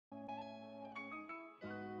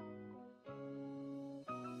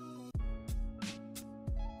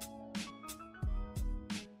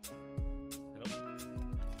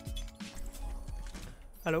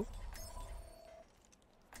Hello.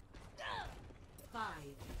 5,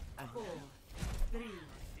 4, 3.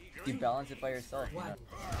 You balance it by yourself. You know?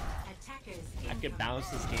 I could balance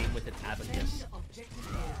this game with an abacus.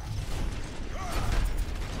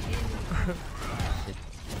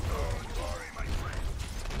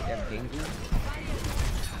 You have Gengu?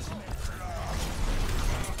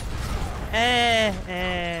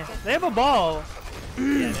 They have a ball. Yeah,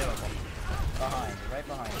 they have a ball. Behind, right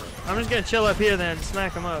behind. I'm just gonna chill up here then,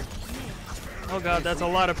 smack him up. Oh god, that's a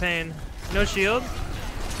lot of pain. No shield?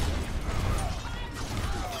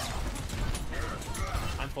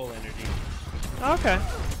 I'm full energy. Okay.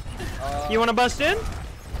 You wanna bust in?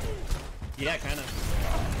 Yeah, kinda.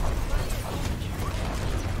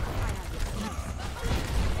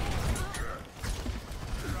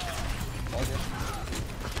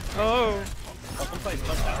 Oh.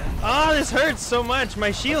 Oh, this hurts so much.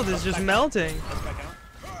 My shield is just melting.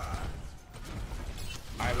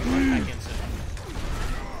 Alright, we run back in soon.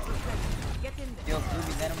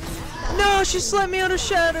 No, she slapped me out of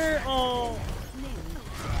shatter. Oh.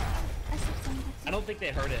 I don't think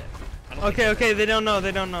they heard it. Okay, okay, they don't know.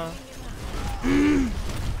 They don't know.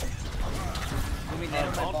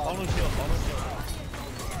 Follow shield, follow shield.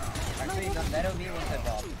 Actually, the metal me once I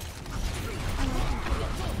bought.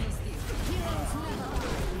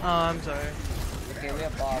 Oh, I'm sorry. Okay, we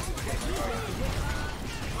have boss. Okay,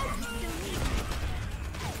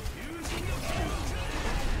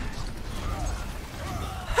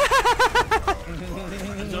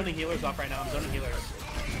 I'm zoning healers off right now. I'm zoning healers.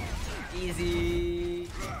 Easy.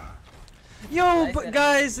 Yo, but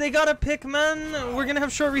guys, they gotta pick, man. We're gonna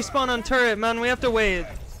have short respawn on turret, man. We have to wait.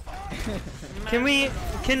 Do we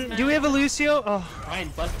have a Lucio? Oh. Ryan,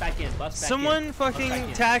 bust back in, bust back Someone in.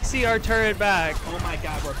 fucking taxi our turret back. Oh my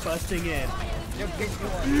god, we're busting in.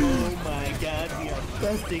 Oh my god, we are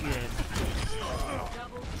busting in.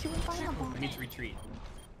 I need to retreat.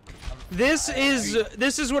 This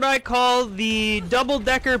is what I call the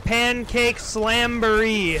double-decker pancake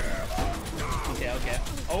slamboree. Okay, okay.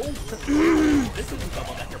 Oh, this is a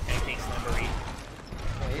double-decker pancake slamboree.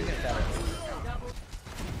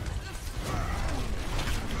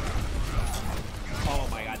 Oh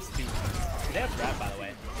my god, Steve. They have grab, by the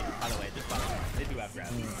way. Just by the way. They do have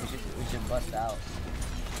grab. We should bust out.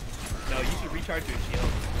 No, you should recharge your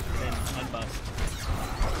shield, and then unbust.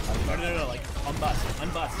 No, like, unbust.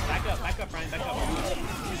 Back up, Ryan, back up.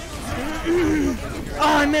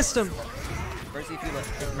 Oh, I missed him. Mercy if you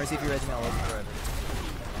res me, I'll live forever.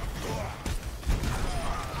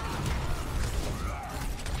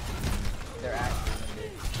 They're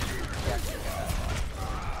actually.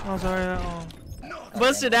 Oh, sorry. Oh.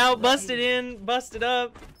 Busted out, busted in, busted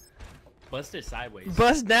up. Busted sideways.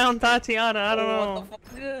 Bust down Tatiana, I don't know. What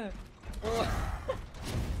the fuck?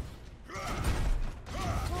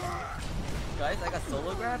 Guys, I got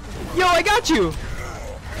solo grab. Yo, I got you!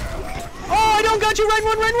 Oh, I don't got you! Right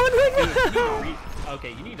one!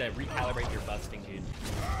 Okay, you need to recalibrate your busting, dude.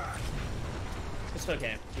 It's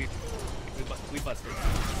okay. We busted.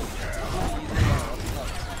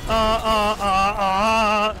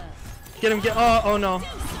 Get him, oh no.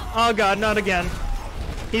 Oh god, not again.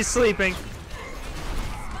 He's sleeping.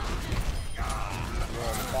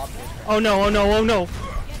 Oh no.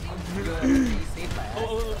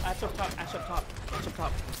 Oh, Ash up top.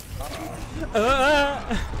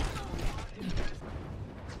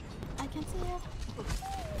 I can see you. What's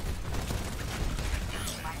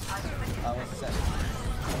that?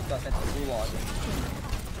 What's that? That's the blue wall.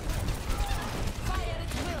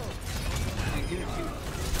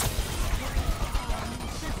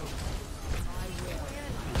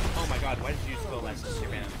 Oh my god, why did you spill that sister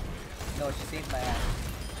band? No, she saved my ass.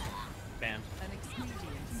 Band.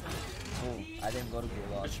 Oh, I didn't go to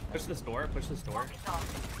Gulag. Push this door.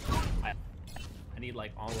 I need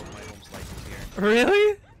like all of my home slices here.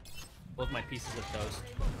 Really? Both my pieces of toast.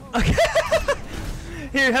 Okay.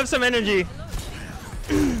 Here, have some energy.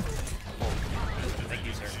 Thank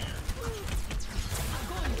you, sir.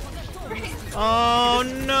 Oh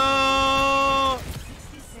no!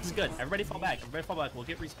 This is good. Everybody fall back. We'll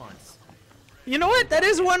get respawns. You know what? That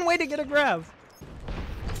is one way to get a grab.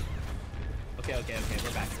 Okay.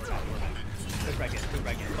 We're back. Push back in.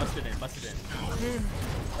 Bust it in.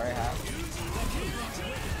 Very happy.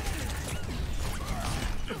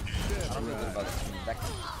 I don't know about this.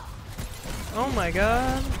 Oh my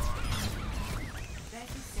god.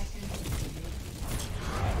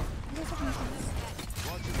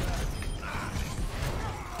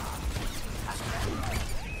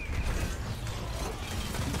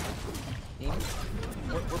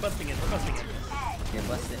 We're busting in. Yeah,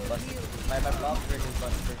 busted. My block bridge is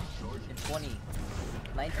busted. In 20.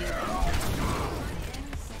 19.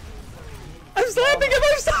 I'm slapping at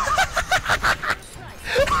myself!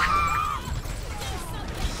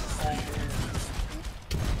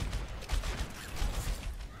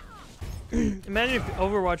 Imagine if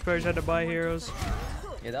Overwatch players had to buy heroes.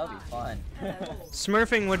 Yeah, that would be fun.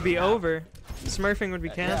 Smurfing would be over. Smurfing would be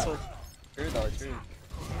cancelled. True though, true.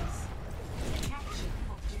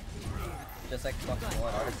 Just like fucking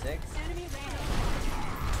what, R6?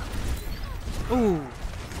 Ooh.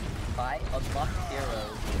 Buy unlocked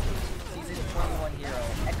heroes. Season 21 hero,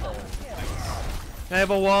 Echo. I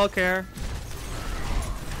have a wall care.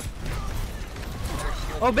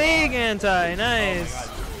 Oh, big anti, nice.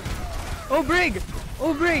 Oh, Brig!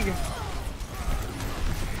 Oh, Brig!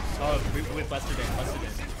 Oh, we busted in.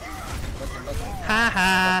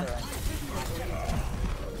 Haha.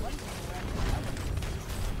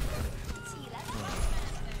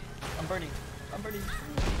 I'm burning.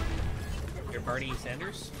 You're Bernie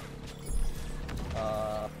Sanders?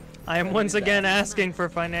 I am once again asking for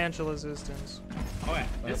financial assistance. Oh yeah,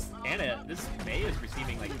 this May is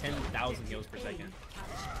receiving like 10,000 heals per second.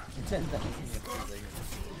 10,000.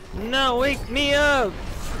 No, wake me up!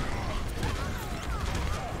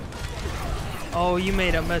 Oh, you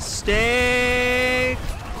made a mistake!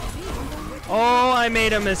 Oh, I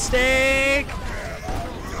made a mistake!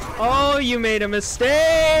 Oh, you made a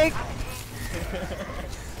mistake!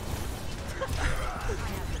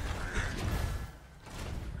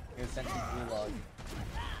 You're sent to gulag.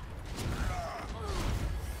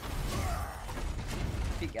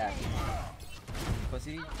 Peek at.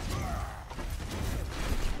 Pussy.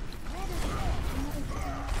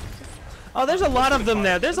 Oh, there's a lot of them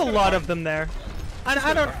there. There's a lot of them there.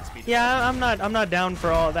 I don't. Yeah, I'm not down for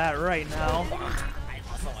all that right now.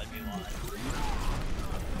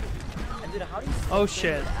 Oh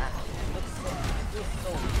shit.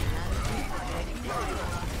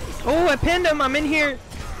 Oh, I pinned him. I'm in here.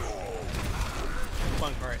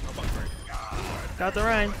 Got the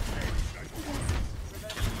Rein.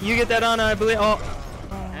 You get that on, I believe. Oh.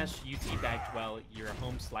 Ash, you teabagged well. Your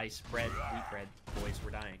home slice bread, wheat bread boys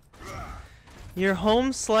were dying. Your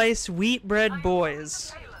home slice wheat bread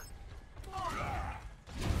boys.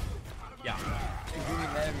 Yeah.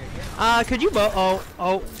 Could you oh.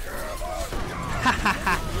 Ha ha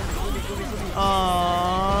ha.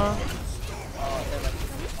 Aww.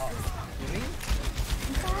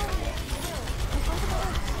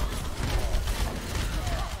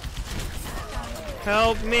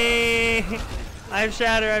 Help me! I've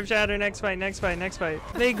shattered, next fight.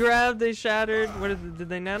 They grabbed, they shattered. What did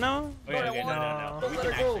they nano? Okay, no. We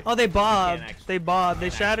can actually, Oh, they bobbed.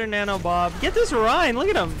 They shattered nano bob. Get this Rein, look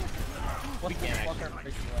at him. we can't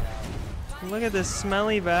actually. Look at this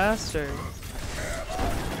smelly bastard.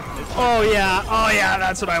 Oh yeah,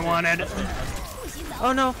 that's what I wanted.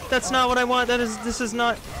 Oh no, that's not what I want. This is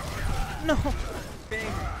not. No.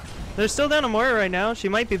 They're still down on Moira right now. She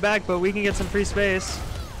might be back, but we can get some free space.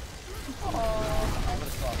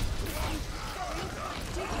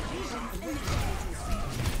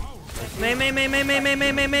 May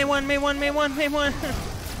one.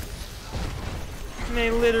 May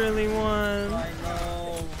literally won.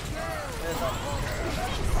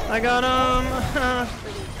 I got him.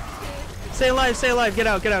 Stay alive. Get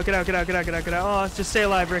out. Oh, just stay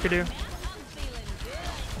alive, Rickadoo.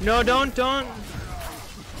 No, don't.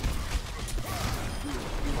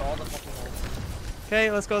 Okay,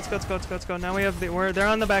 let's go. Now we have they're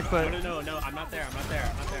on the back foot. No, I'm not there.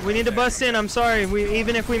 We need to bust in. I'm sorry.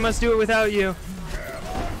 Even if we must do it without you.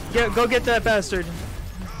 Go get that bastard.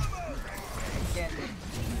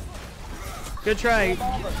 Good try.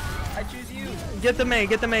 I choose you. Get the May.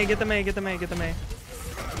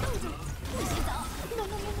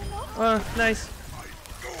 Oh, nice.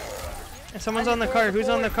 Someone's on the cart. Who's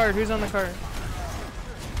on the cart?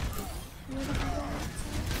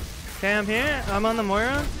 Okay, I'm here. I'm on the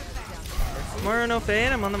Moira. Moira no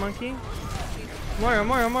fade. I'm on the monkey. Moira.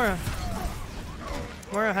 Moira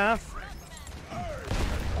half.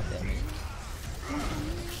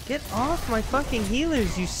 Get off my fucking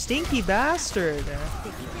healers, you stinky bastard.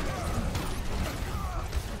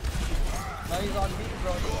 No, he's on me,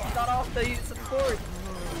 bro. He got off the support.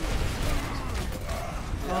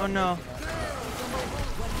 Oh no.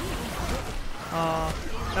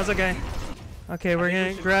 That's okay. Okay, we're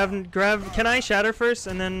gonna grab. Can I shatter first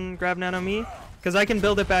and then grab nano me? Because I can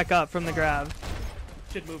build it back up from the grab.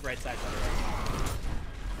 Should move right side.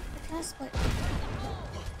 Can I split?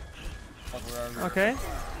 Okay.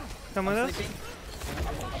 Come with us.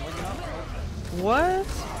 What?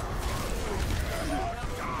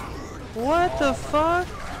 What the fuck?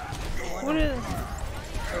 What is?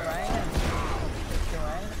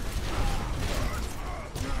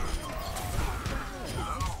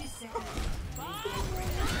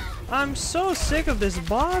 I'm so sick of this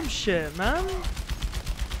Bob shit, man.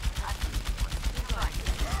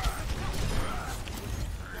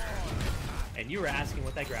 And you were asking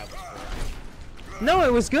what that grab was for. No,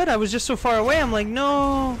 it was good. I was just so far away. I'm like,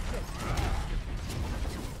 no.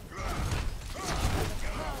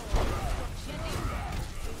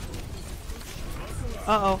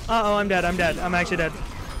 Uh-oh, I'm dead, I'm actually dead.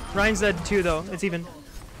 Rein's dead too, though. It's even.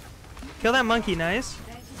 Kill that monkey, nice.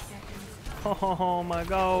 Oh my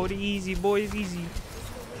god, easy, boys, easy.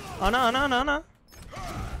 Oh no, no, no, no.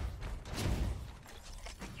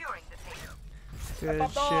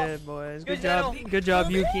 Good shit, boys. Good job,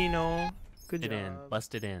 Yukino. Good job.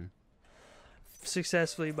 Busted in.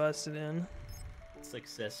 Successfully busted in.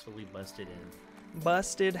 Successfully busted in.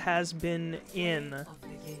 Busted has been in.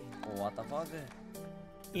 What the fuck?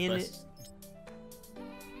 In.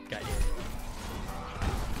 Got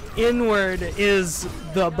Inward is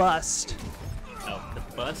the bust. Oh,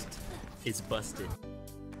 the bust is busted.